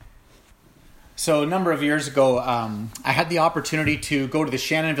So a number of years ago, I had the opportunity to go to the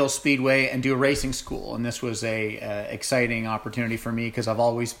Shannonville Speedway and do a racing school. And this was a exciting opportunity for me because I've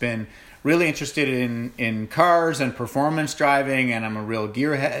always been really interested in cars and performance driving, and I'm a real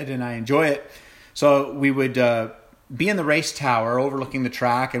gearhead and I enjoy it. So we would be in the race tower overlooking the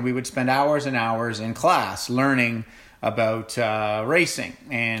track, and we would spend hours and hours in class learning about racing,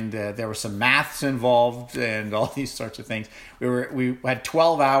 and there was some maths involved and all these sorts of things. We had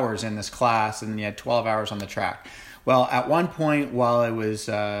 12 hours in this class, and you had 12 hours on the track. Well, at one point while I was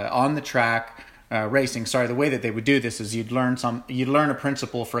on the track racing, the way that they would do this is you'd learn a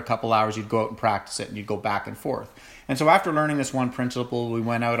principle for a couple hours, you'd go out and practice it, and you'd go back and forth. And so after learning this one principle, we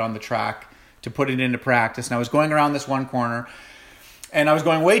went out on the track to put it into practice, and I was going around this one corner, and I was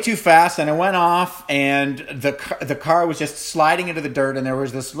going way too fast, and I went off, and the car was just sliding into the dirt, and there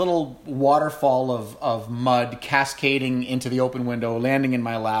was this little waterfall of mud cascading into the open window, landing in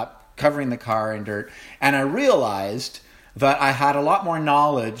my lap, covering the car in dirt. And I realized that I had a lot more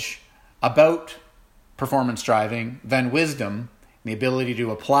knowledge about performance driving than wisdom, and the ability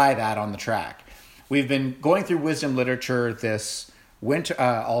to apply that on the track. We've been going through wisdom literature this winter,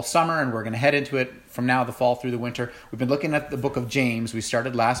 all summer, and we're going to head into it from now, the fall through the winter. We've been looking at the book of James. We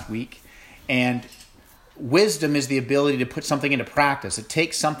started last week, and wisdom is the ability to put something into practice. It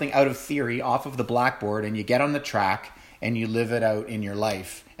takes something out of theory off of the blackboard, and you get on the track and you live it out in your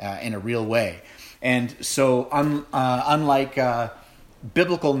life in a real way. And so unlike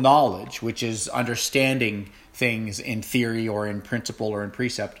biblical knowledge, which is understanding things in theory or in principle or in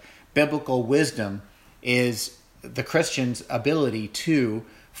precept, biblical wisdom is the Christian's ability to,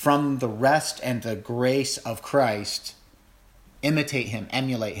 from the rest and the grace of Christ, imitate him,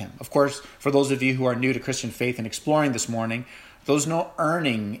 emulate him. Of course, for those of you who are new to Christian faith and exploring this morning, there's no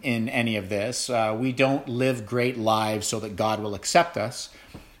earning in any of this. We don't live great lives so that God will accept us.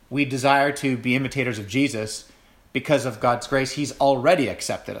 We desire to be imitators of Jesus because of God's grace. He's already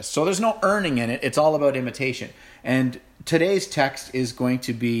accepted us. So there's no earning in it. It's all about imitation. And today's text is going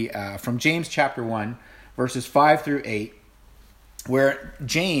to be from James chapter 1, verses 5 through 8, where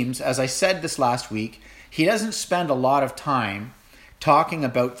James, as I said this last week, he doesn't spend a lot of time talking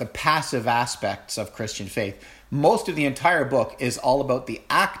about the passive aspects of Christian faith. Most of the entire book is all about the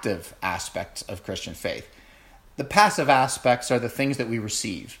active aspects of Christian faith. The passive aspects are the things that we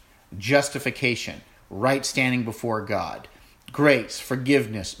receive: justification, right standing before God, grace,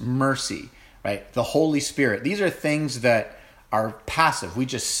 forgiveness, mercy, right? The Holy Spirit. These are things that are passive. We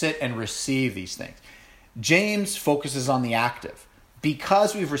just sit and receive these things. James focuses on the active.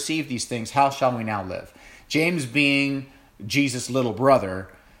 Because we've received these things, how shall we now live? James, being Jesus' little brother,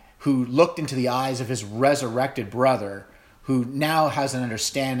 who looked into the eyes of his resurrected brother, who now has an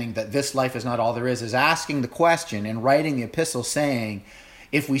understanding that this life is not all there is asking the question and writing the epistle saying,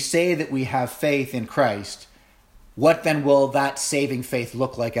 if we say that we have faith in Christ, what then will that saving faith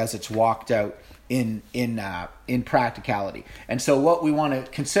look like as it's walked out in practicality? And so what we want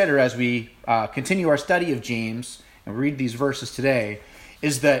to consider as we continue our study of James and read these verses today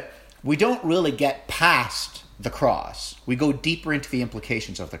is that we don't really get past the cross. We go deeper into the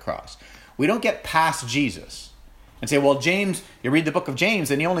implications of the cross. We don't get past Jesus and say, well, James, you read the book of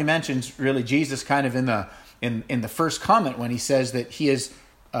James and he only mentions really Jesus kind of in the first comment when he says that he is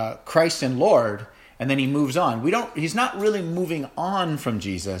Christ and Lord, and then he moves on. He's not really moving on from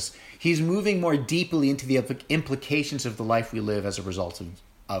Jesus. He's moving more deeply into the implications of the life we live as a result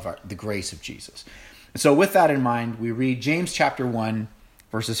of the grace of Jesus. And so with that in mind, we read James chapter 1,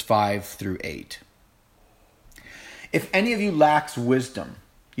 verses 5 through 8. If any of you lacks wisdom,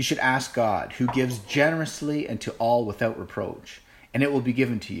 you should ask God, who gives generously and to all without reproach, and it will be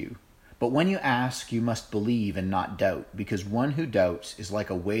given to you. But when you ask, you must believe and not doubt, because one who doubts is like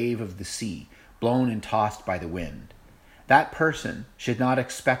a wave of the sea, blown and tossed by the wind. That person should not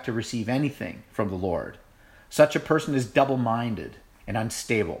expect to receive anything from the Lord. Such a person is double-minded and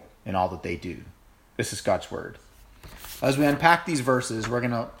unstable in all that they do. This is God's word. As we unpack these verses, we're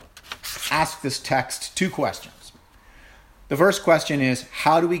going to ask this text two questions. The first question is,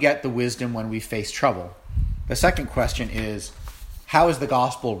 how do we get the wisdom when we face trouble? The second question is, how is the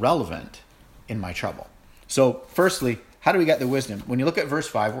gospel relevant in my trouble? So firstly, how do we get the wisdom? When you look at verse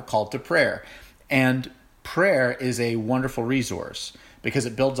 5, we're called to prayer. And prayer is a wonderful resource because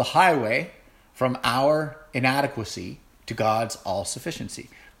it builds a highway from our inadequacy to God's all-sufficiency.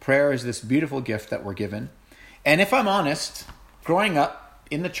 Prayer is this beautiful gift that we're given. And if I'm honest, growing up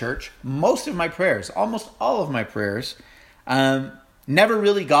in the church, most of my prayers, almost all of my prayers, never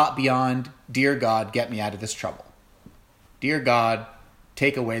really got beyond, dear God, get me out of this trouble. Dear God,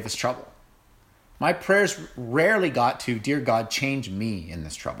 take away this trouble. My prayers rarely got to, dear God, change me in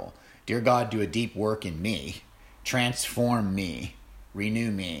this trouble. Dear God, do a deep work in me. Transform me.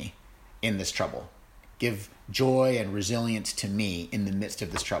 Renew me in this trouble. Give joy and resilience to me in the midst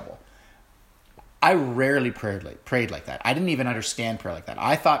of this trouble. I rarely prayed like that. I didn't even understand prayer like that.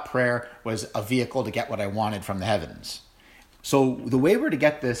 I thought prayer was a vehicle to get what I wanted from the heavens. So the way we're to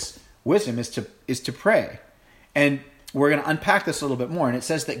get this wisdom is to pray. And we're going to unpack this a little bit more. And it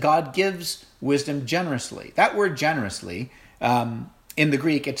says that God gives wisdom generously. That word generously, in the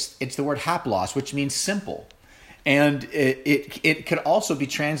Greek, it's the word haplos, which means simple. And it could also be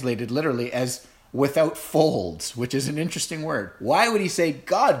translated literally as without folds, which is an interesting word. Why would he say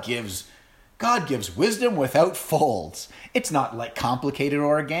God gives wisdom without folds? It's not like complicated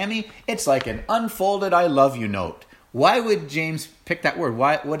origami. It's like an unfolded I love you note. Why would James pick that word?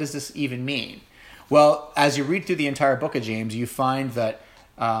 What does this even mean? Well, as you read through the entire book of James, you find that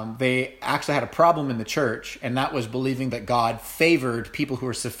they actually had a problem in the church, and that was believing that God favored people who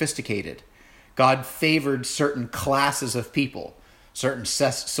were sophisticated. God favored certain classes of people, certain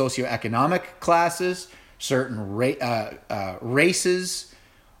socioeconomic classes, certain races.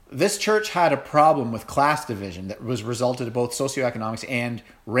 This church had a problem with class division that was resulted in both socioeconomics and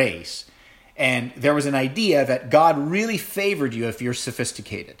race. And there was an idea that God really favored you if you're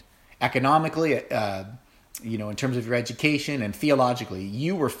sophisticated. Economically, in terms of your education, and theologically,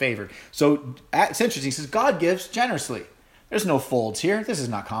 you were favored. So it's interesting. He says, God gives generously. There's no folds here. This is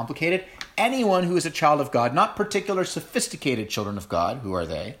not complicated. Anyone who is a child of God, not particular sophisticated children of God, who are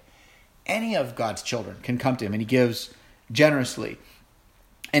they? Any of God's children can come to him, and he gives generously.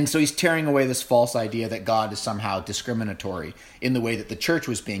 And so he's tearing away this false idea that God is somehow discriminatory in the way that the church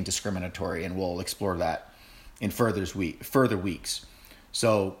was being discriminatory, and we'll explore that in further weeks.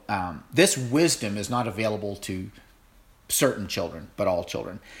 So this wisdom is not available to certain children, but all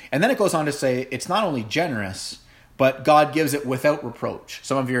children. And then it goes on to say it's not only generous, but God gives it without reproach.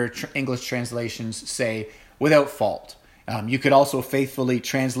 Some of your English translations say without fault. You could also faithfully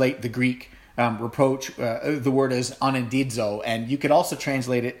translate the Greek reproach. The word is anendizo, and you could also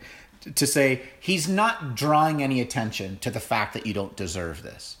translate it to say he's not drawing any attention to the fact that you don't deserve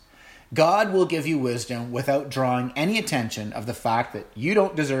this. God will give you wisdom without drawing any attention of the fact that you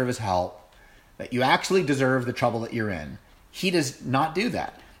don't deserve his help, that you actually deserve the trouble that you're in. He does not do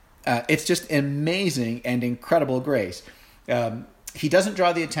that. It's just amazing and incredible grace. He doesn't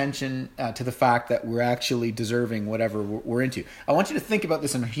draw the attention to the fact that we're actually deserving whatever we're into. I want you to think about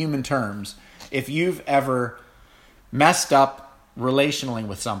this in human terms. If you've ever messed up relationally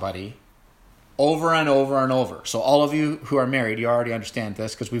with somebody over and over and over. So all of you who are married, you already understand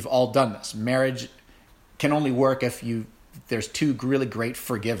this because we've all done this. Marriage can only work if there's two really great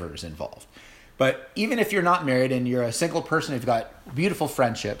forgivers involved. But even if you're not married and you're a single person, you've got beautiful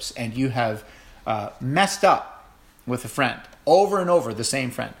friendships, and you have messed up with a friend over and over, the same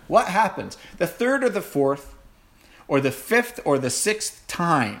friend. What happens? The third or the fourth or the fifth or the sixth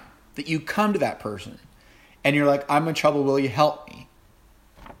time that you come to that person and you're like, I'm in trouble, will you help me?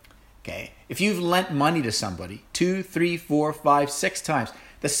 Okay. If you've lent money to somebody 2, 3, 4, 5, 6 times,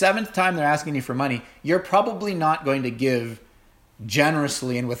 the seventh time they're asking you for money, you're probably not going to give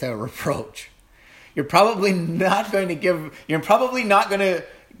generously and without reproach. You're probably not going to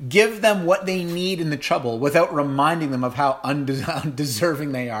give them what they need in the trouble without reminding them of how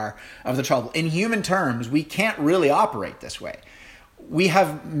undeserving they are of the trouble. In human terms, we can't really operate this way. We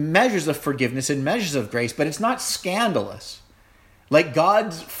have measures of forgiveness and measures of grace, but it's not scandalous. Like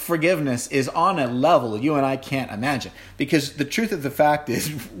God's forgiveness is on a level you and I can't imagine. Because the truth of the fact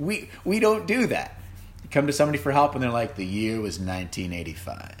is, we don't do that. You come to somebody for help and they're like, the year was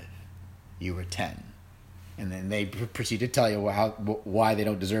 1985. You were 10. And then they proceed to tell you why they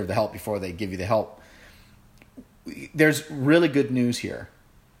don't deserve the help before they give you the help. There's really good news here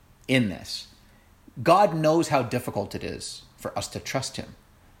in this. God knows how difficult it is for us to trust him.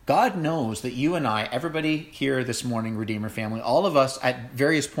 God knows that you and I, everybody here this morning, Redeemer family, all of us at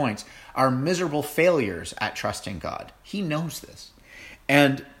various points are miserable failures at trusting God. He knows this.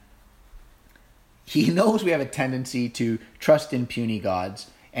 And he knows we have a tendency to trust in puny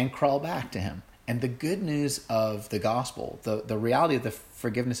gods and crawl back to him. And the good news of the gospel, the reality of the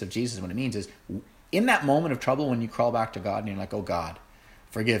forgiveness of Jesus, what it means is in that moment of trouble when you crawl back to God and you're like, oh God,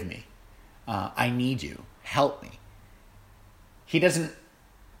 forgive me. I need you. Help me. He doesn't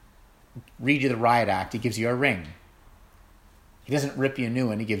read you the riot act. He gives you a ring. He doesn't rip you a new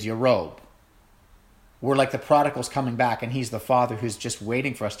one. He gives you a robe. We're like the prodigals coming back, and he's the father who's just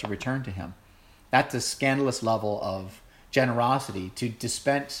waiting for us to return to him. That's a scandalous level of generosity to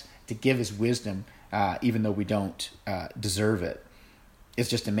give his wisdom, even though we don't deserve it. is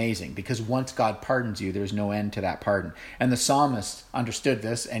just amazing, because once God pardons you, there's no end to that pardon. And the psalmist understood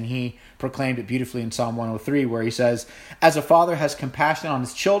this, and he proclaimed it beautifully in Psalm 103, where he says, "As a father has compassion on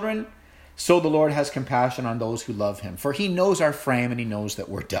his children, so the Lord has compassion on those who love him. For he knows our frame, and he knows that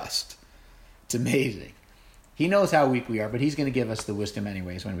we're dust." It's amazing. He knows how weak we are, but he's going to give us the wisdom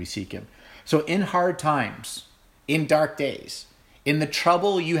anyways when we seek him. So in hard times, in dark days, in the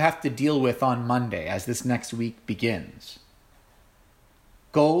trouble you have to deal with on Monday as this next week begins,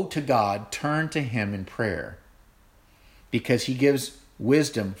 go to God, turn to him in prayer, because he gives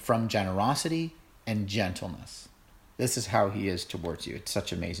wisdom from generosity and gentleness. This is how he is towards you. It's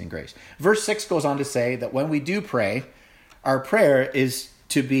such amazing grace. Verse 6 goes on to say that when we do pray, our prayer is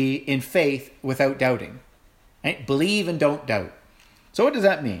to be in faith without doubting. Right? Believe and don't doubt. So what does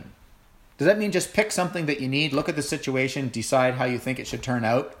that mean? Does that mean just pick something that you need, look at the situation, decide how you think it should turn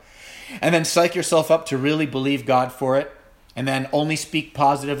out, and then psych yourself up to really believe God for it, and then only speak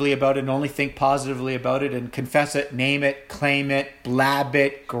positively about it and only think positively about it and confess it, name it, claim it, blab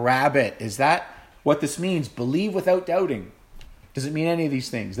it, grab it? Is that what this means? Believe without doubting. Does it mean any of these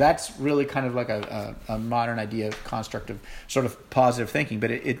things? That's really kind of like a modern idea of construct of sort of positive thinking, but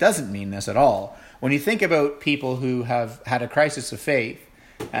it doesn't mean this at all. When you think about people who have had a crisis of faith,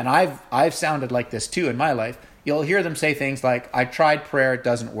 and I've sounded like this too in my life, you'll hear them say things like, "I tried prayer, it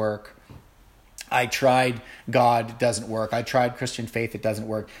doesn't work. I tried God, it doesn't work. I tried Christian faith, it doesn't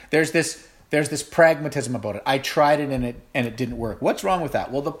work." There's this pragmatism about it. I tried it and it didn't work. What's wrong with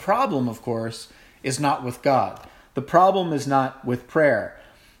that? Well, the problem, of course, is not with God. The problem is not with prayer.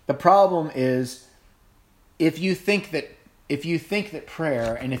 The problem is if you think that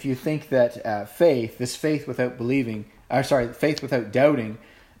prayer, and if you think that faith, this faith without believing, faith without doubting,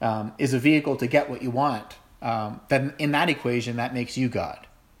 is a vehicle to get what you want, then in that equation, that makes you God.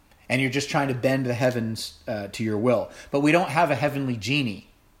 And you're just trying to bend the heavens to your will. But we don't have a heavenly genie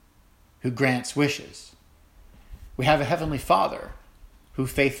who grants wishes. We have a heavenly Father who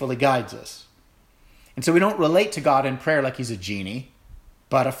faithfully guides us. And so we don't relate to God in prayer like he's a genie,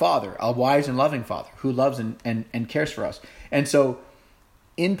 but a father, a wise and loving Father who loves and cares for us. And so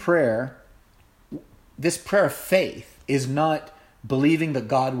in prayer, this prayer of faith is not believing that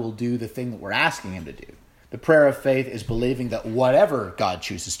God will do the thing that we're asking him to do. The prayer of faith is believing that whatever God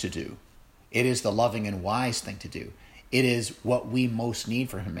chooses to do, it is the loving and wise thing to do. It is what we most need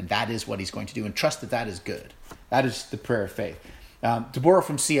for him, and that is what he's going to do, and trust that that is good. That is the prayer of faith. To borrow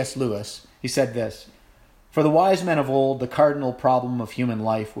from C.S. Lewis, he said this: "For the wise men of old, the cardinal problem of human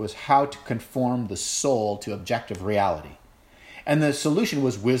life was how to conform the soul to objective reality. And the solution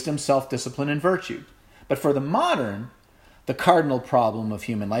was wisdom, self-discipline, and virtue. But for the modern, the cardinal problem of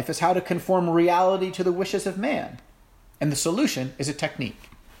human life is how to conform reality to the wishes of man. And the solution is a technique."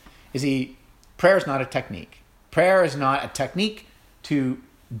 Prayer is not a technique. Prayer is not a technique to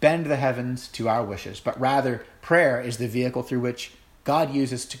bend the heavens to our wishes, but rather prayer is the vehicle through which God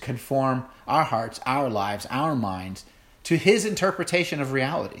uses to conform our hearts, our lives, our minds to his interpretation of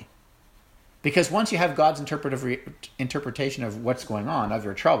reality. Because once you have God's interpretation of what's going on, of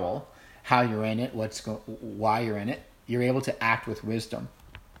your trouble, how you're in it, why you're in it, you're able to act with wisdom.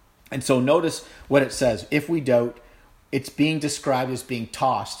 And so notice what it says. If we doubt, it's being described as being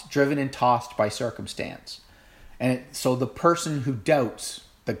tossed, driven and tossed by circumstance. And so the person who doubts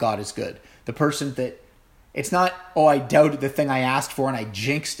that God is good, the person that, it's not, "Oh, I doubted the thing I asked for and I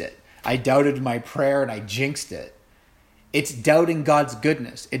jinxed it. I doubted my prayer and I jinxed it." It's doubting God's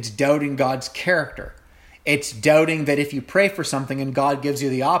goodness. It's doubting God's character. It's doubting that if you pray for something and God gives you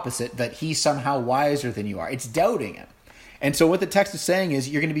the opposite, that he's somehow wiser than you are. It's doubting him. And so what the text is saying is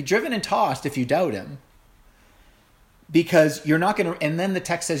you're going to be driven and tossed if you doubt him, because you're not going to, and then the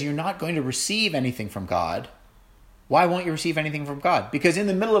text says you're not going to receive anything from God. Why won't you receive anything from God? Because in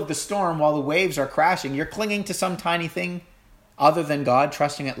the middle of the storm, while the waves are crashing, you're clinging to some tiny thing other than God,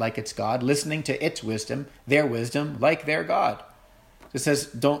 trusting it like it's God, listening to its wisdom, their wisdom, like their God. It says,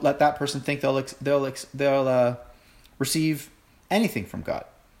 don't let that person think they'll receive anything from God.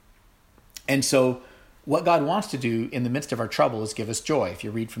 And so what God wants to do in the midst of our trouble is give us joy. If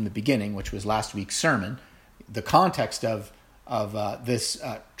you read from the beginning, which was last week's sermon, the context of this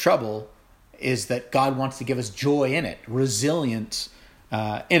trouble is that God wants to give us joy in it, resilience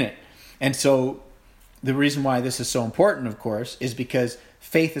in it. And so the reason why this is so important, of course, is because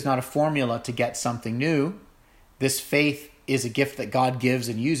faith is not a formula to get something new. This faith is a gift that God gives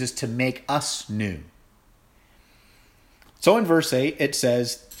and uses to make us new. So in verse 8, it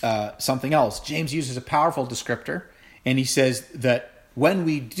says something else. James uses a powerful descriptor, and he says that when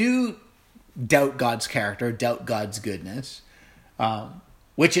we do doubt God's character, doubt God's goodness,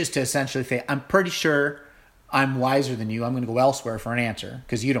 which is to essentially say, I'm pretty sure I'm wiser than you. I'm going to go elsewhere for an answer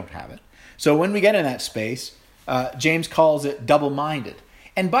because you don't have it. So when we get in that space, James calls it double-minded.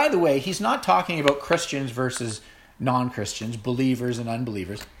 And by the way, he's not talking about Christians versus non-Christians, believers and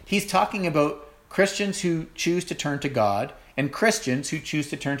unbelievers. He's talking about Christians who choose to turn to God and Christians who choose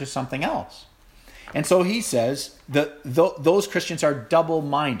to turn to something else. And so he says that those Christians are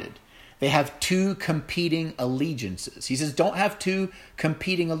double-minded. They have two competing allegiances. He says, don't have two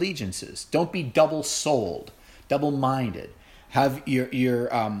competing allegiances. Don't be double-souled, double-minded. Have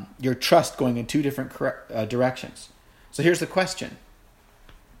your trust going in two different directions. So here's the question.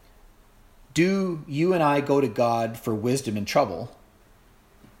 Do you and I go to God for wisdom in trouble?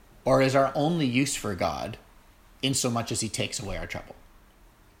 Or is our only use for God in so much as he takes away our trouble?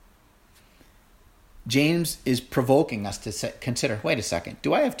 James is provoking us to consider, wait a second,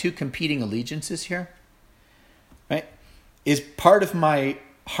 do I have two competing allegiances here? Right? Is part of my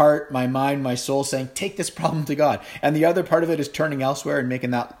heart, my mind, my soul saying, take this problem to God, and the other part of it is turning elsewhere and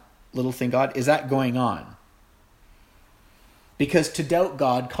making that little thing God? Is that going on? Because to doubt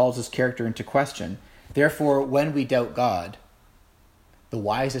God calls his character into question. Therefore, when we doubt God, the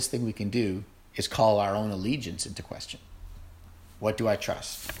wisest thing we can do is call our own allegiance into question. What do I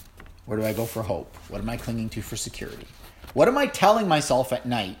trust? Where do I go for hope? What am I clinging to for security? What am I telling myself at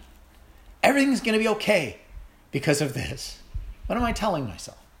night? Everything's going to be okay because of this. What am I telling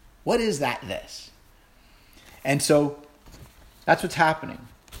myself? What is that this? And so that's what's happening.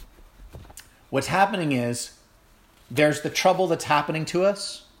 What's happening is there's the trouble that's happening to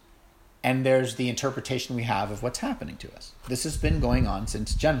us, and there's the interpretation we have of what's happening to us. This has been going on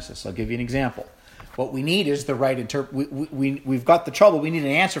since Genesis. I'll give you an example. What we need is the right we've got the trouble. We need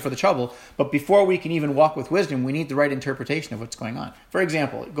an answer for the trouble. But before we can even walk with wisdom, we need the right interpretation of what's going on. For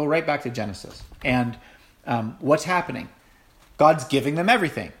example, go right back to Genesis. And what's happening? God's giving them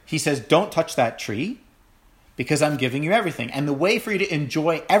everything. He says, don't touch that tree because I'm giving you everything. And the way for you to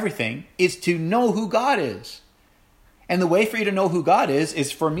enjoy everything is to know who God is. And the way for you to know who God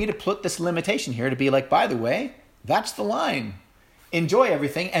is for me to put this limitation here to be like, by the way, that's the line. Enjoy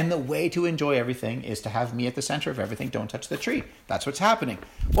everything, and the way to enjoy everything is to have me at the center of everything. Don't touch the tree. That's what's happening.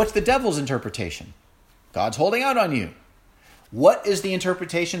 What's the devil's interpretation? God's holding out on you. What is the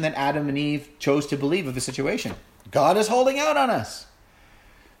interpretation that Adam and Eve chose to believe of the situation? God is holding out on us.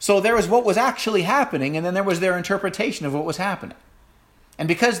 So there was what was actually happening, and then there was their interpretation of what was happening. And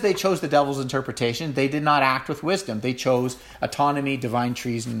because they chose the devil's interpretation, they did not act with wisdom. They chose autonomy, divine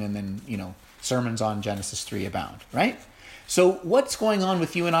treason, and then, sermons on Genesis 3 abound, right? So what's going on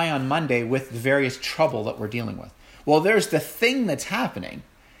with you and I on Monday with the various trouble that we're dealing with? Well, there's the thing that's happening,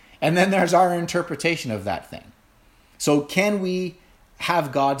 and then there's our interpretation of that thing. So can we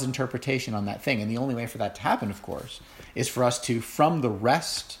have God's interpretation on that thing? And the only way for that to happen, of course, is for us to, from the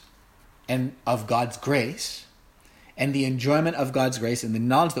rest and of God's grace and the enjoyment of God's grace and the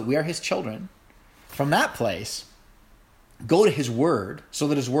knowledge that we are his children, from that place, go to his word so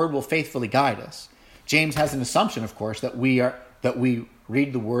that his word will faithfully guide us. James has an assumption, of course, that we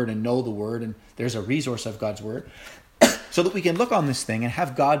read the word and know the word, and there's a resource of God's word, so that we can look on this thing and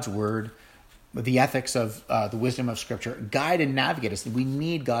have God's word, the ethics of the wisdom of Scripture, guide and navigate us. We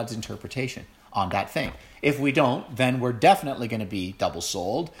need God's interpretation on that thing. If we don't, then we're definitely going to be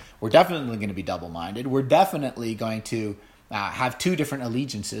double-souled. We're definitely going to be double-minded. We're definitely going to have two different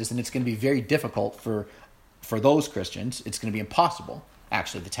allegiances, and it's going to be very difficult for those Christians. It's going to be impossible,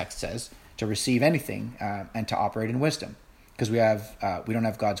 actually, the text says, to receive anything and to operate in wisdom, because we don't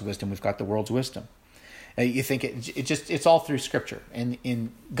have God's wisdom. We've got the world's wisdom. You think it's all through Scripture, and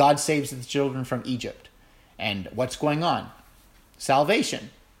in God saves the children from Egypt, and what's going on?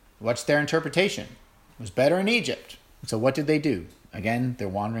 Salvation. What's their interpretation? It was better in Egypt. So what did they do? Again, they're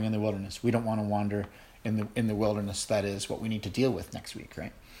wandering in the wilderness. We don't want to wander in the wilderness. That is what we need to deal with next week,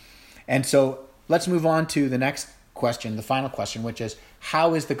 right? And so let's move on to the next question, the final question, which is,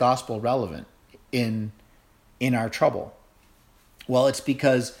 how is the gospel relevant in our trouble? Well, it's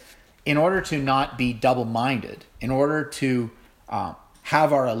because in order to not be double-minded, in order to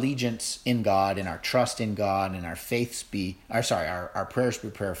have our allegiance in God and our trust in God and our faiths our prayers be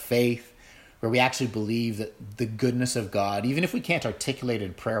prayer of faith, where we actually believe that the goodness of God, even if we can't articulate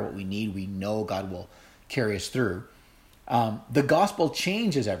in prayer what we need, we know God will carry us through. The gospel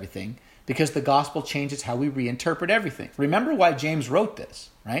changes everything, because the gospel changes how we reinterpret everything. Remember why James wrote this,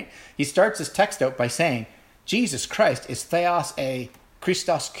 right? He starts his text out by saying, Jesus Christ is Theos e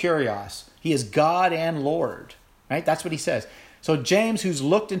Christos Kyrios. He is God and Lord, right? That's what he says. So James, who's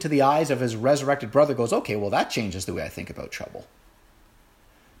looked into the eyes of his resurrected brother, goes, okay, well, that changes the way I think about trouble.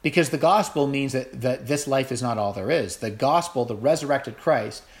 Because the gospel means that this life is not all there is. The gospel, the resurrected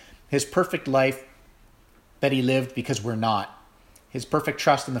Christ, his perfect life, that he lived because we're not. His perfect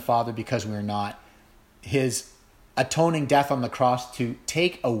trust in the Father because we're not. His atoning death on the cross to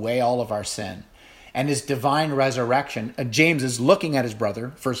take away all of our sin. And his divine resurrection. James is looking at his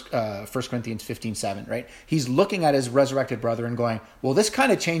brother, 1 Corinthians 15:7, right? He's looking at his resurrected brother and going, well, this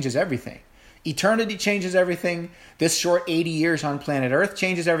kind of changes everything. Eternity changes everything. This short 80 years on planet Earth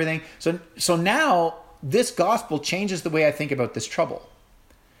changes everything. So now this gospel changes the way I think about this trouble.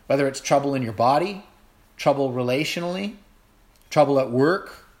 Whether it's trouble in your body, trouble relationally, trouble at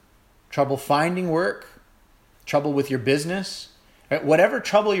work, trouble finding work, trouble with your business, right? Whatever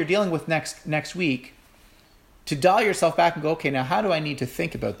trouble you're dealing with next week, to dial yourself back and go, okay, now how do I need to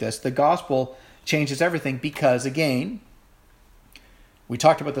think about this? The gospel changes everything because, again, we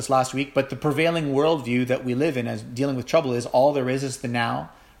talked about this last week, but the prevailing worldview that we live in as dealing with trouble is all there is the now,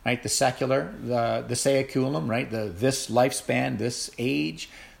 right? The secular, the saeculum, right? This lifespan, this age,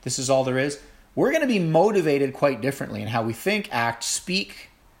 this is all there is. We're going to be motivated quite differently in how we think, act, speak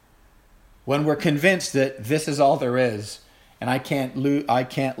when we're convinced that this is all there is and I can't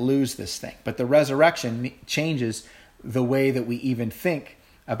lose this thing. But the resurrection changes the way that we even think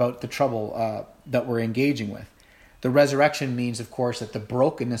about the trouble that we're engaging with. The resurrection means, of course, that the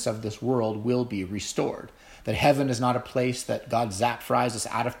brokenness of this world will be restored. That heaven is not a place that God zap-fries us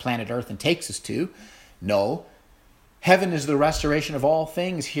out of planet Earth and takes us to. No. Heaven is the restoration of all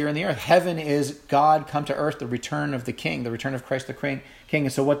things here in the earth. Heaven is God come to earth, the return of the King, the return of Christ the King.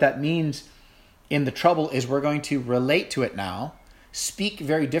 And so what that means in the trouble is we're going to relate to it now, speak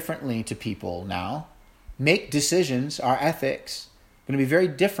very differently to people now, make decisions, our ethics, going to be very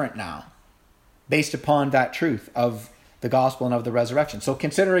different now based upon that truth of the gospel and of the resurrection. So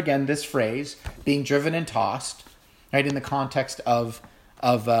consider again this phrase, being driven and tossed, right, in the context of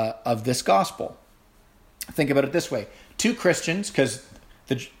this gospel. Think about it this way. Two Christians, because,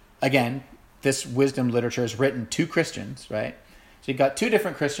 again, this wisdom literature is written to Christians, right? So you've got two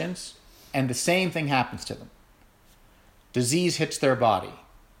different Christians, and the same thing happens to them. Disease hits their body.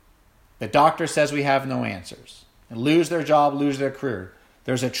 The doctor says we have no answers. And lose their job, lose their career.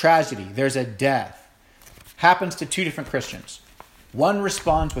 There's a tragedy. There's a death. Happens to two different Christians. One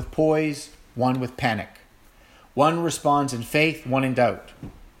responds with poise, one with panic. One responds in faith, one in doubt.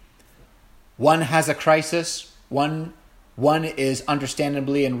 One has a crisis. One is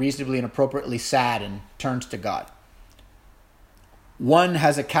understandably and reasonably and appropriately sad and turns to God. One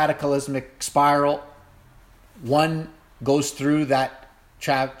has a cataclysmic spiral. One goes through that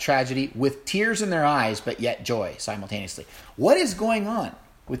tragedy with tears in their eyes, but yet joy simultaneously. What is going on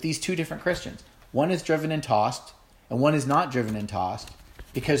with these two different Christians? One is driven and tossed, and one is not driven and tossed,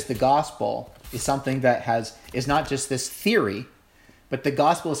 because the gospel is something that is not just this theory, but the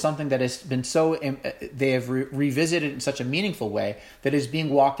gospel is something that has been they have revisited in such a meaningful way that is being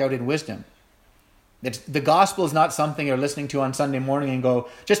walked out in wisdom. The gospel is not something you're listening to on Sunday morning and go,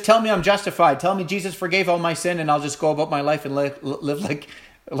 just tell me I'm justified. Tell me Jesus forgave all my sin and I'll just go about my life and live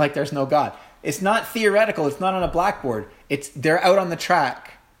like there's no God. It's not theoretical. It's not on a blackboard. They're out on the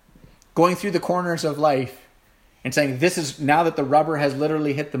track, going through the corners of life and saying, this is, now that the rubber has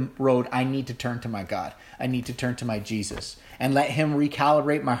literally hit the road, I need to turn to my God. I need to turn to my Jesus and let him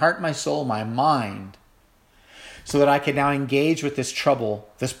recalibrate my heart, my soul, my mind, so that I can now engage with this trouble,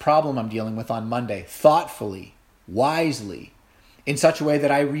 this problem I'm dealing with on Monday, thoughtfully, wisely, in such a way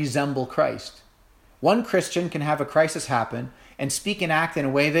that I resemble Christ. One Christian can have a crisis happen and speak and act in a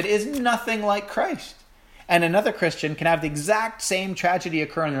way that is nothing like Christ. And another Christian can have the exact same tragedy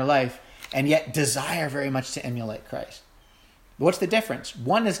occur in their life and yet desire very much to emulate Christ. What's the difference?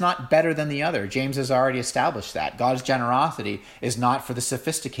 One is not better than the other. James has already established that. God's generosity is not for the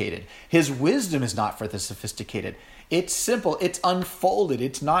sophisticated. His wisdom is not for the sophisticated. It's simple. It's unfolded.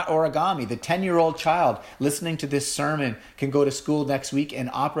 It's not origami. The 10-year-old child listening to this sermon can go to school next week and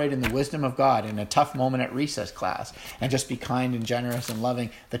operate in the wisdom of God in a tough moment at recess class and just be kind and generous and loving.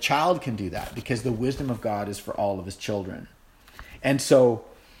 The child can do that because the wisdom of God is for all of his children. And so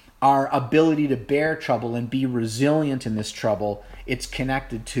our ability to bear trouble and be resilient in this trouble, it's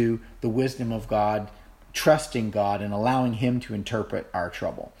connected to the wisdom of God, trusting God and allowing him to interpret our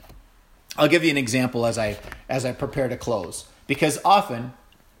trouble. I'll give you an example as I prepare to close, because often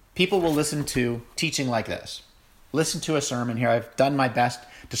people will listen to teaching like this. Listen to a sermon here. I've done my best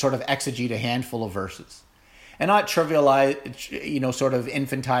to sort of exegete a handful of verses and not trivialize, sort of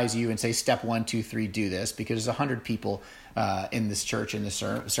infantize you and say step 1, 2, 3, do this, because there's 100 people in this church, in this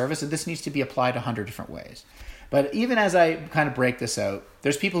service, and this needs to be applied 100 different ways. But even as I kind of break this out,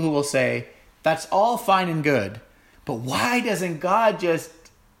 there's people who will say, that's all fine and good, but why doesn't God just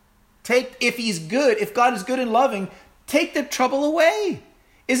if he's good, if God is good and loving, take the trouble away?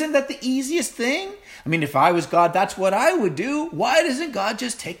 Isn't that the easiest thing? I mean, if I was God, that's what I would do. Why doesn't God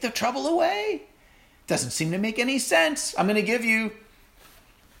just take the trouble away? Doesn't seem to make any sense. I'm going to give you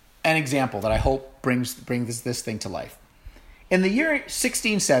an example that I hope brings this thing to life. In the year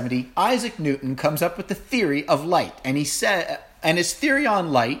 1670, Isaac Newton comes up with the theory of light, and his theory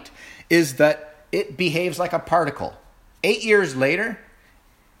on light is that it behaves like a particle. 8 years later,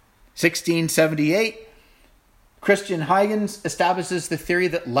 1678, Christian Huygens establishes the theory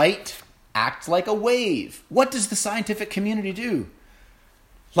that light acts like a wave. What does the scientific community do?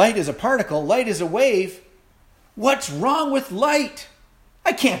 Light is a particle, light is a wave. What's wrong with light?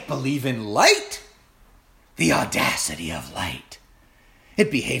 I can't believe in light. The audacity of light.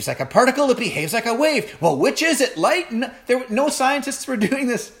 It behaves like a particle, it behaves like a wave. Well, which is it? Light? No scientists were doing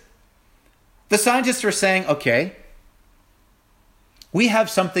this. The scientists were saying, okay, we have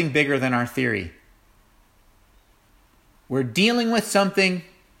something bigger than our theory. We're dealing with something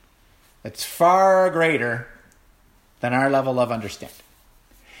that's far greater than our level of understanding.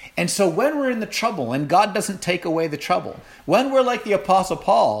 And so when we're in the trouble and God doesn't take away the trouble, when we're like the Apostle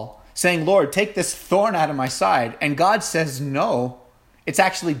Paul saying, Lord, take this thorn out of my side, and God says no, it's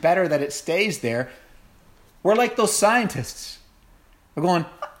actually better that it stays there, we're like those scientists. We're going,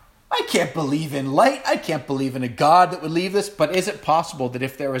 I can't believe in light. I can't believe in a God that would leave this. But is it possible that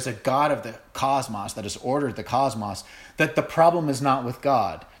if there was a God of the cosmos that has ordered the cosmos, that the problem is not with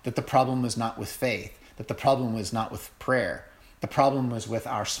God, that the problem is not with faith, that the problem is not with prayer? The problem was with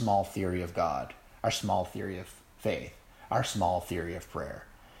our small theory of God, our small theory of faith, our small theory of prayer.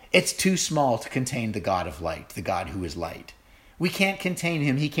 It's too small to contain the God of light, the God who is light. We can't contain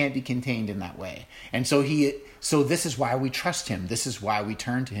him. He can't be contained in that way. And so this is why we trust him. This is why we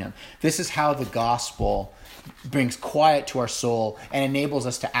turn to him. This is how the gospel brings quiet to our soul and enables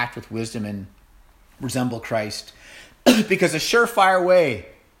us to act with wisdom and resemble Christ. Because a surefire way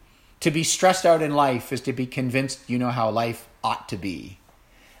to be stressed out in life is to be convinced you know how life ought to be.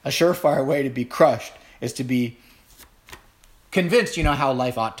 A surefire way to be crushed is to be convinced you know how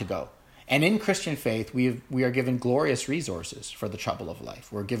life ought to go. And in Christian faith, we are given glorious resources for the trouble of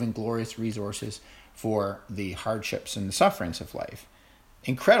life. We're given glorious resources for the hardships and the sufferings of life.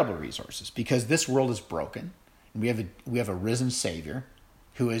 Incredible resources, because this world is broken. And we have a risen Savior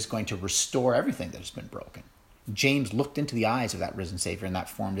who is going to restore everything that has been broken. James looked into the eyes of that risen Savior, and that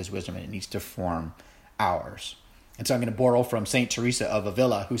formed his wisdom, and it needs to form ours. And so I'm going to borrow from St. Teresa of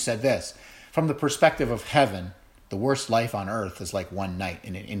Avila, who said this: from the perspective of heaven, the worst life on earth is like one night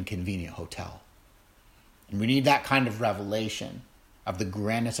in an inconvenient hotel. And we need that kind of revelation of the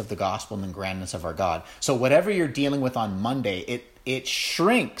grandness of the gospel and the grandness of our God. So whatever you're dealing with on Monday, it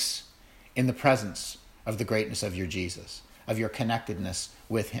shrinks in the presence of the greatness of your Jesus, of your connectedness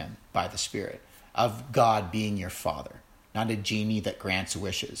with him by the Spirit, of God being your Father. Not a genie that grants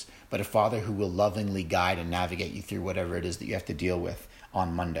wishes, but a Father who will lovingly guide and navigate you through whatever it is that you have to deal with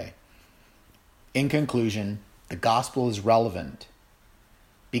on Monday. In conclusion, the gospel is relevant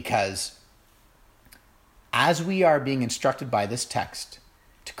because as we are being instructed by this text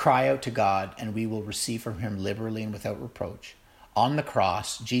to cry out to God and we will receive from him liberally and without reproach, on the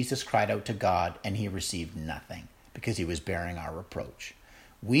cross, Jesus cried out to God and he received nothing because he was bearing our reproach.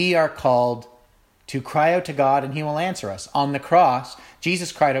 We are called to cry out to God and he will answer us. On the cross,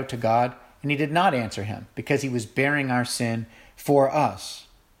 Jesus cried out to God and he did not answer him because he was bearing our sin for us.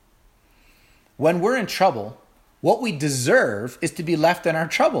 When we're in trouble, what we deserve is to be left in our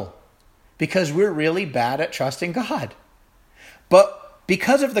trouble because we're really bad at trusting God. But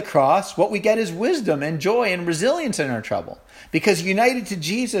because of the cross, what we get is wisdom and joy and resilience in our trouble. Because united to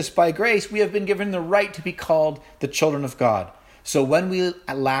Jesus by grace, we have been given the right to be called the children of God. So when we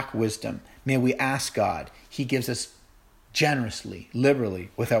lack wisdom, may we ask God. He gives us generously, liberally,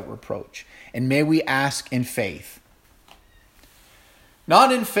 without reproach. And may we ask in faith.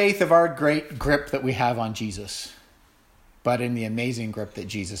 Not in faith of our great grip that we have on Jesus, but in the amazing grip that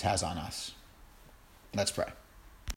Jesus has on us. Let's pray.